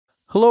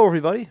Hello,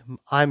 everybody.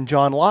 I'm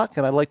John Locke,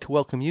 and I'd like to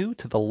welcome you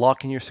to the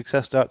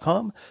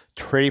LockeInYourSuccess.com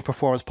Trading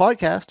Performance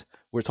Podcast,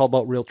 where it's all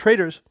about real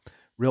traders,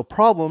 real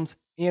problems,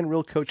 and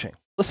real coaching.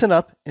 Listen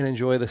up and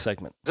enjoy the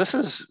segment. This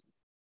is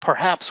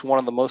perhaps one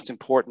of the most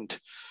important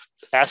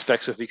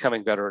aspects of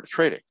becoming better at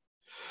trading.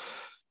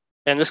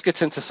 And this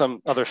gets into some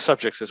other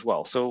subjects as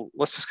well. So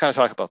let's just kind of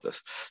talk about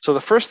this. So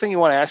the first thing you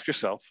want to ask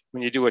yourself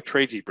when you do a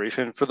trade debrief,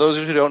 and for those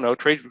who don't know,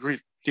 trade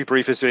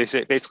debrief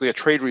is basically a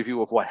trade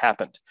review of what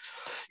happened.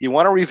 You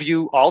want to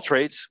review all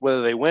trades,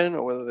 whether they win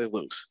or whether they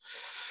lose.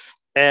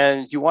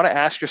 And you want to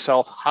ask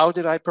yourself, how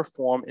did I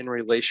perform in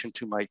relation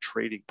to my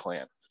trading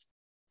plan?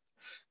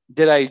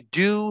 Did I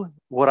do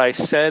what I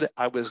said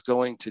I was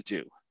going to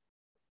do?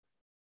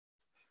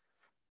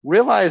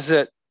 Realize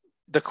that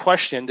the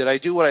question, did I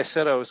do what I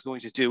said I was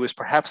going to do, is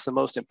perhaps the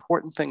most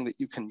important thing that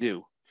you can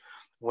do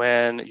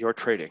when you're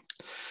trading.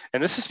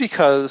 And this is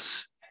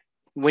because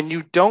when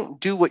you don't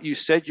do what you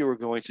said you were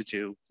going to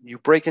do, you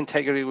break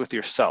integrity with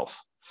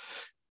yourself.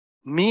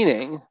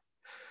 Meaning,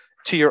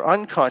 to your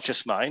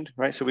unconscious mind,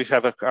 right? So we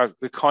have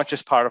the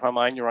conscious part of our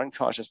mind, your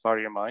unconscious part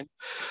of your mind.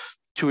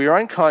 To your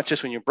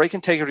unconscious, when you break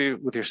integrity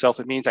with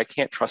yourself, it means I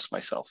can't trust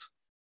myself.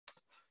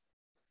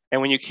 And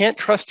when you can't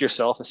trust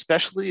yourself,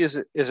 especially as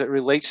it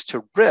relates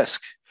to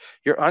risk,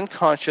 your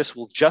unconscious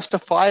will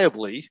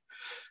justifiably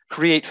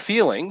create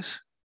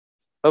feelings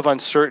of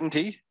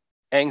uncertainty,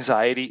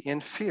 anxiety,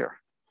 and fear,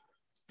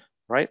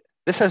 right?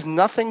 This has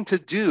nothing to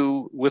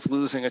do with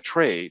losing a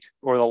trade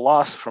or the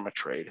loss from a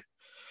trade.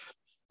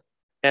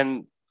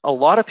 And a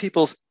lot of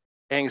people's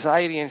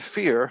anxiety and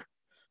fear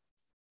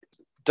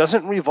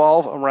doesn't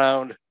revolve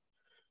around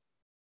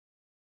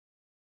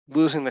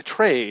losing the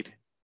trade.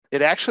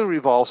 It actually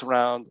revolves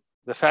around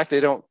the fact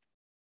they don't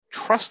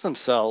trust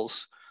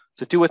themselves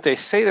to do what they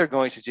say they're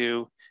going to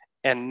do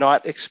and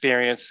not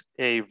experience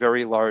a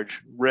very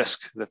large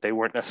risk that they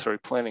weren't necessarily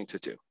planning to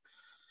do.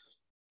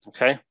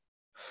 Okay?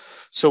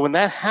 So when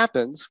that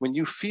happens, when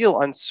you feel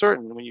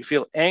uncertain, when you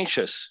feel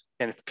anxious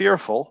and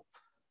fearful,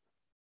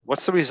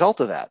 what's the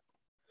result of that?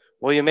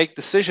 Well, you make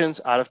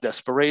decisions out of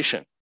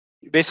desperation.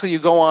 Basically, you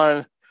go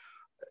on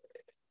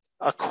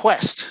a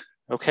quest,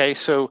 okay?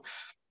 So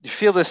you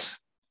feel this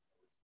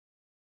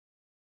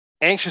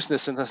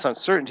anxiousness and this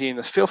uncertainty and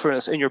this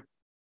fearfulness, and your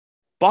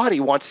body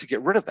wants to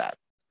get rid of that.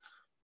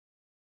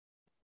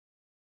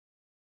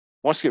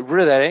 Wants to get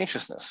rid of that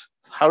anxiousness.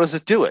 How does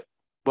it do it?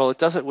 Well, it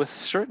does it with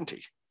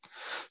certainty.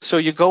 So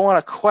you go on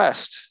a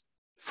quest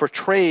for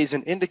trades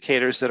and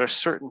indicators that are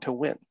certain to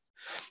win.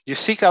 You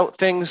seek out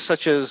things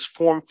such as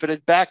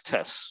form-fitted back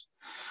tests,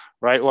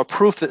 right? Or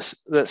proof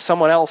that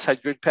someone else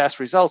had good past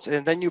results.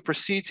 And then you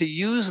proceed to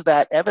use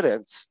that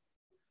evidence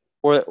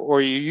or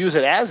you use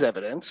it as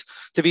evidence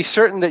to be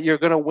certain that you're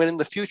going to win in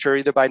the future,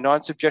 either by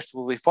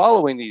non-subjectively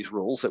following these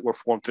rules that were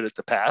form-fitted in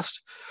the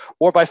past,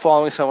 or by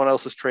following someone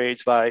else's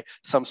trades by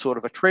some sort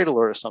of a trade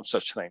alert or some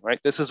such thing, right?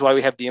 This is why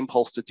we have the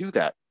impulse to do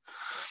that.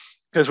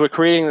 Because we're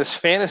creating this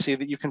fantasy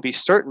that you can be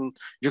certain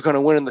you're going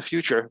to win in the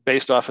future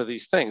based off of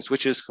these things,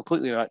 which is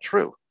completely not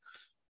true,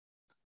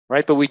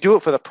 right? But we do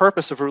it for the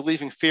purpose of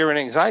relieving fear and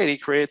anxiety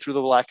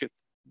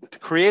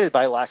created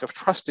by lack of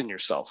trust in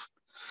yourself.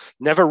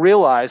 Never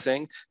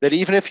realizing that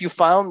even if you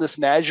found this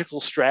magical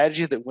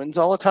strategy that wins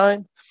all the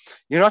time,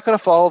 you're not going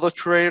to follow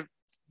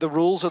the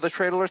rules of the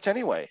trade alerts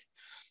anyway,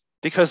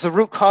 because the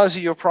root cause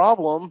of your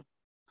problem,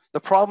 the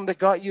problem that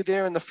got you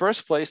there in the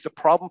first place, the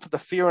problem for the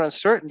fear and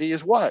uncertainty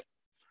is what?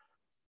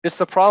 It's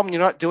the problem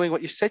you're not doing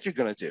what you said you're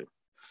going to do.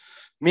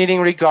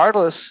 Meaning,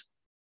 regardless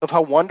of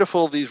how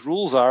wonderful these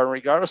rules are, and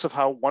regardless of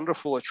how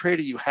wonderful a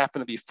trader you happen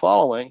to be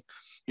following,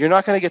 you're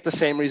not going to get the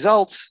same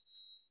results,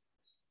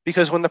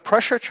 because when the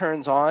pressure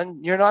turns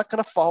on, you're not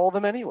going to follow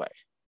them anyway.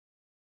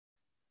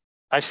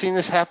 I've seen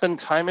this happen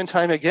time and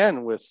time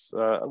again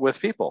with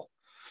people.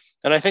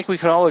 And I think we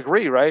can all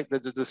agree, right,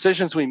 that the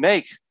decisions we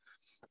make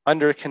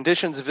under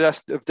conditions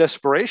of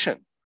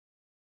desperation,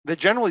 they're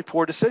generally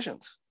poor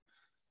decisions.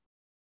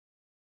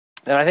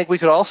 And I think we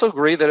could also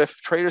agree that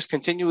if traders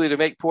continually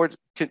make poor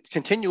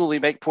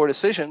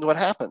decisions, what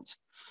happens?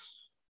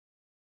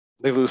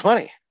 They lose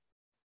money.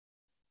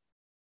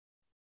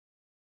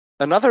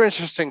 Another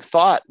interesting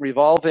thought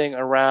revolving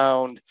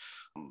around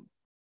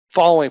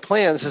following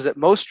plans is that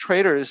most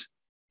traders,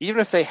 even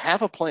if they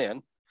have a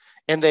plan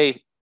and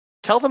they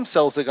tell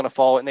themselves they're going to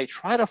follow it and they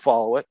try to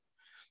follow it,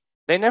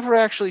 they never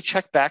actually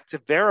check back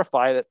to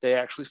verify that they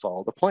actually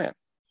follow the plan,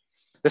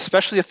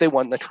 especially if they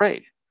won the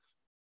trade,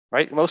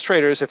 right? Most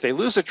traders, if they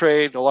lose a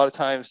trade, a lot of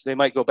times they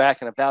might go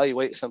back and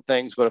evaluate some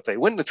things, but if they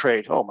win the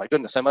trade, oh my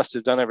goodness, I must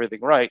have done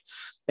everything right.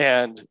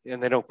 And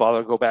they don't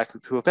bother to go back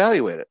to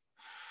evaluate it.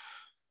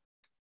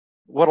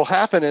 What'll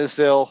happen is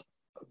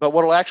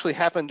what'll actually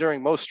happen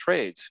during most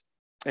trades,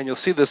 and you'll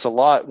see this a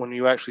lot when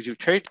you actually do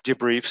trade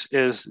debriefs,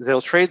 is they'll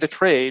trade the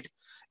trade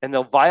and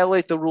they'll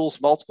violate the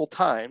rules multiple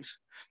times.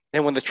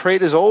 And when the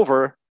trade is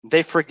over,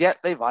 they forget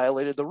they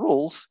violated the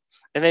rules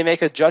and they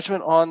make a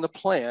judgment on the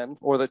plan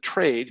or the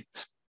trade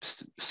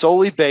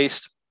solely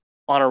based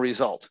on a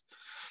result.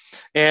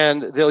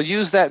 And they'll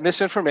use that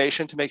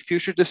misinformation to make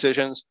future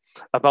decisions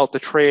about the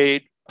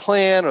trade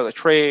plan or the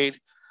trade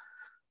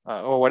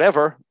or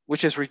whatever,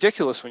 which is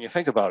ridiculous when you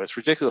think about it. It's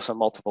ridiculous on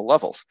multiple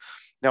levels.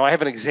 Now, I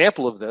have an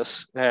example of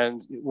this,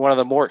 and one of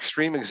the more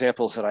extreme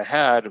examples that I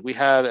had, we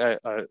had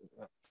a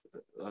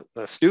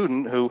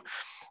student who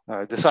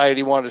decided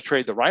he wanted to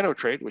trade the Rhino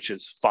trade, which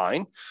is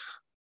fine,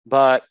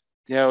 but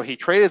he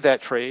traded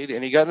that trade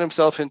and he got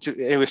himself into,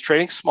 he was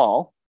trading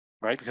small,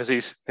 right? Because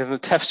he's in the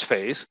test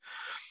phase,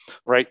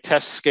 right?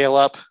 Test, scale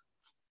up,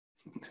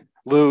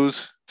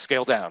 lose,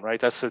 scale down, right?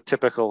 That's the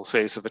typical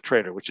phase of a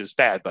trader, which is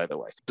bad, by the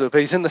way. But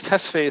he's in the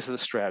test phase of the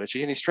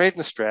strategy, and he's trading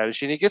the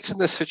strategy, and he gets in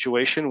this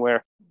situation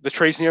where the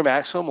trade's near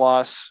maximum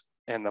loss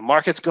and the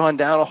market's gone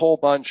down a whole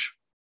bunch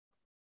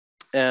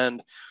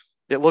and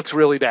it looks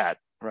really bad,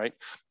 right?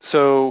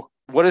 So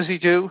what does he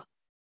do?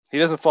 He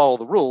doesn't follow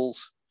the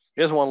rules.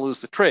 He doesn't want to lose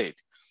the trade.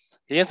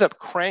 He ends up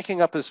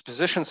cranking up his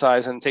position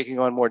size and taking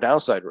on more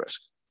downside risk.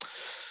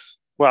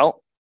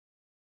 Well,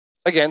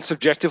 again,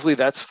 subjectively,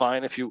 that's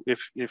fine if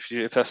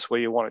that's the way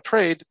you want to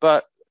trade.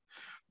 But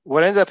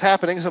what ended up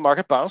happening is the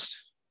market bounced.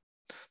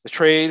 The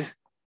trade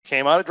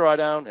came out of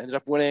drawdown, ended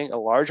up winning a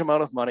large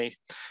amount of money.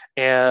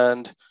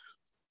 And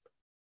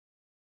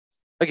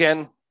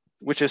again,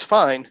 which is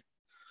fine.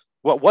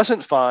 What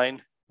wasn't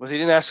fine was he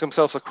didn't ask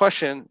himself the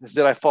question,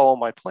 did I follow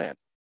my plan?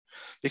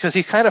 Because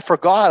he kind of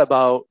forgot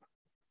about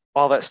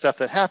all that stuff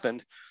that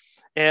happened.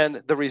 And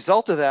the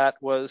result of that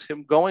was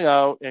him going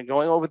out and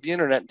going over the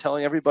internet and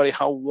telling everybody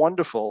how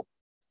wonderful,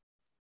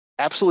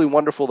 absolutely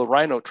wonderful the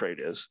Rhino trade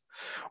is,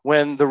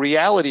 when the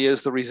reality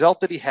is the result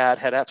that he had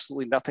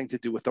absolutely nothing to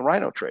do with the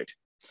Rhino trade.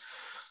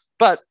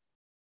 But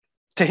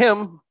to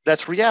him,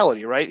 that's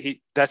reality, right?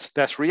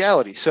 That's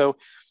reality. So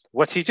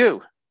what's he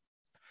do?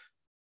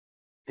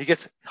 He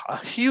gets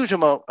a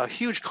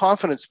huge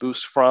confidence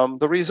boost from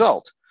the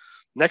result.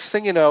 Next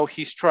thing you know,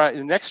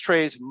 the next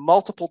trade's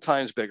multiple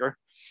times bigger,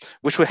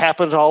 which would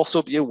happen to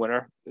also be a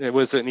winner. It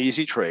was an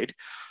easy trade,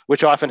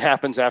 which often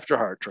happens after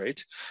hard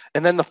trades.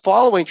 And then the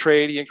following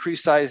trade, he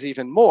increased size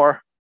even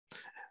more.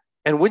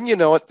 And wouldn't you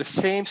know it, the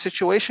same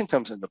situation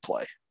comes into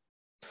play.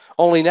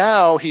 Only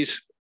now he's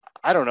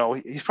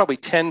probably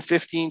 10,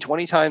 15,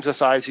 20 times the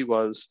size he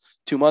was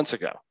 2 months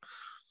ago,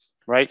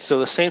 right? So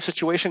the same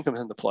situation comes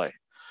into play.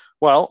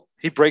 Well,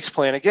 he breaks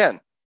plan again,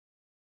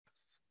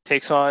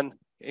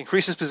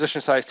 increases position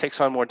size, takes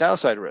on more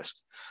downside risk.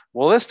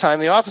 Well, this time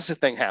the opposite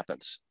thing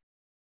happens.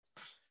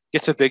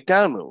 Gets a big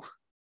down move.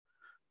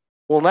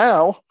 Well,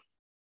 now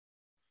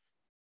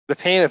the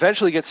pain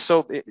eventually gets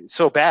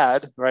so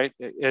bad, right?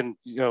 And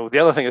the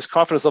other thing is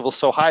confidence level is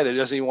so high that he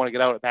doesn't even want to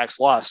get out at max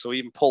loss. So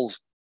he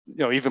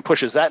even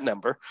pushes that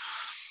number.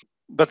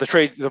 But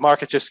the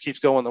market just keeps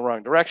going the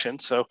wrong direction.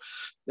 So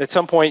at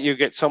some point you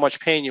get so much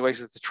pain, you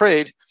exit the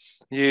trade.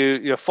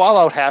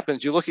 Fallout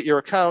happens. You look at your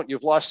account,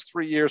 you've lost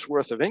 3 years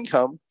worth of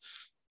income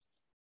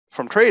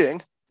from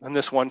trading in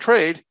this one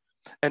trade.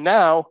 And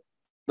now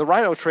the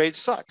Rhino trade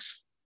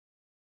sucks.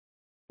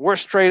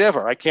 Worst trade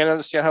ever. I can't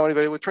understand how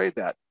anybody would trade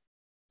that.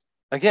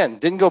 Again,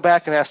 didn't go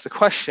back and ask the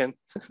question,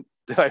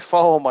 did I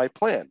follow my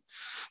plan?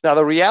 Now,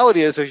 the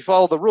reality is if you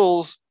follow the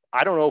rules,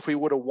 I don't know if we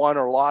would have won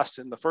or lost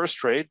in the first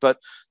trade, but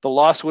the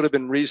loss would have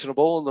been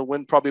reasonable and the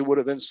win probably would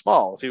have been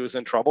small. If he was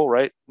in trouble,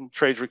 right? And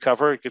trades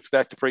recover, it gets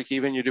back to break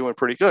even, you're doing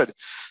pretty good.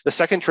 The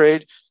second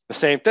trade, the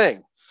same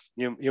thing.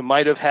 You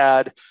might have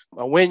had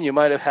a win, you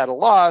might have had a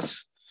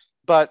loss,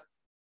 but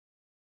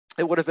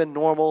it would have been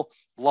normal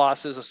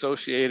losses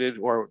associated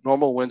or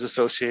normal wins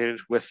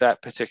associated with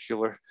that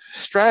particular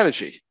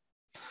strategy.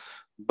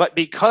 But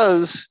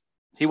because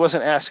he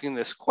wasn't asking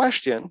this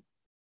question,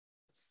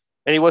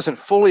 and he wasn't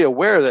fully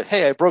aware that,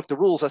 hey, I broke the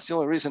rules, that's the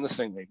only reason this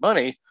thing made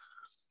money,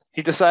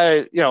 he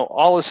decided,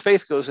 all his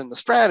faith goes in the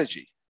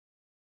strategy.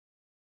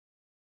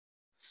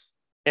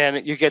 And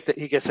he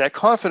gets that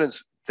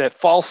confidence, that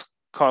false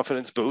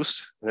confidence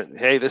boost that,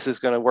 hey, this is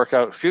going to work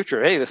out in the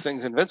future. Hey, this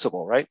thing's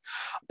invincible, right?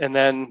 And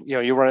then,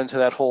 you run into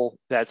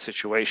that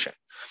situation.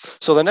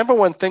 So the number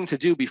one thing to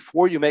do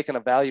before you make an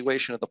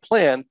evaluation of the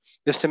plan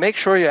is to make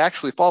sure you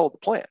actually follow the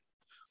plan.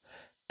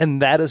 And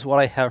that is what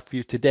I have for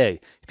you today.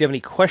 If you have any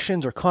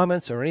questions or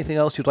comments or anything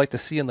else you'd like to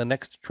see in the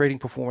next Trading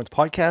Performance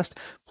podcast,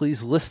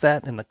 please list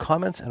that in the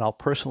comments and I'll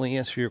personally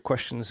answer your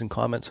questions and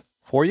comments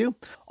for you.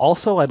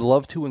 Also, I'd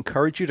love to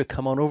encourage you to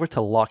come on over to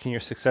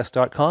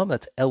LockinYourSuccess.com.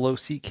 That's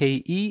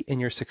LOCKE in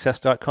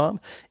yoursuccess.com,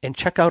 and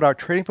check out our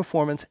Trading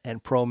Performance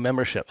and Pro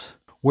memberships,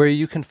 where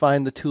you can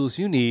find the tools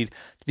you need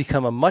to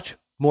become a much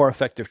more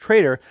effective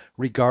trader,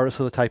 regardless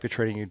of the type of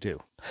trading you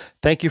do.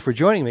 Thank you for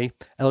joining me.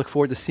 I look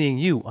forward to seeing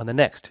you on the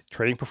next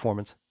Trading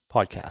Performance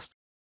podcast.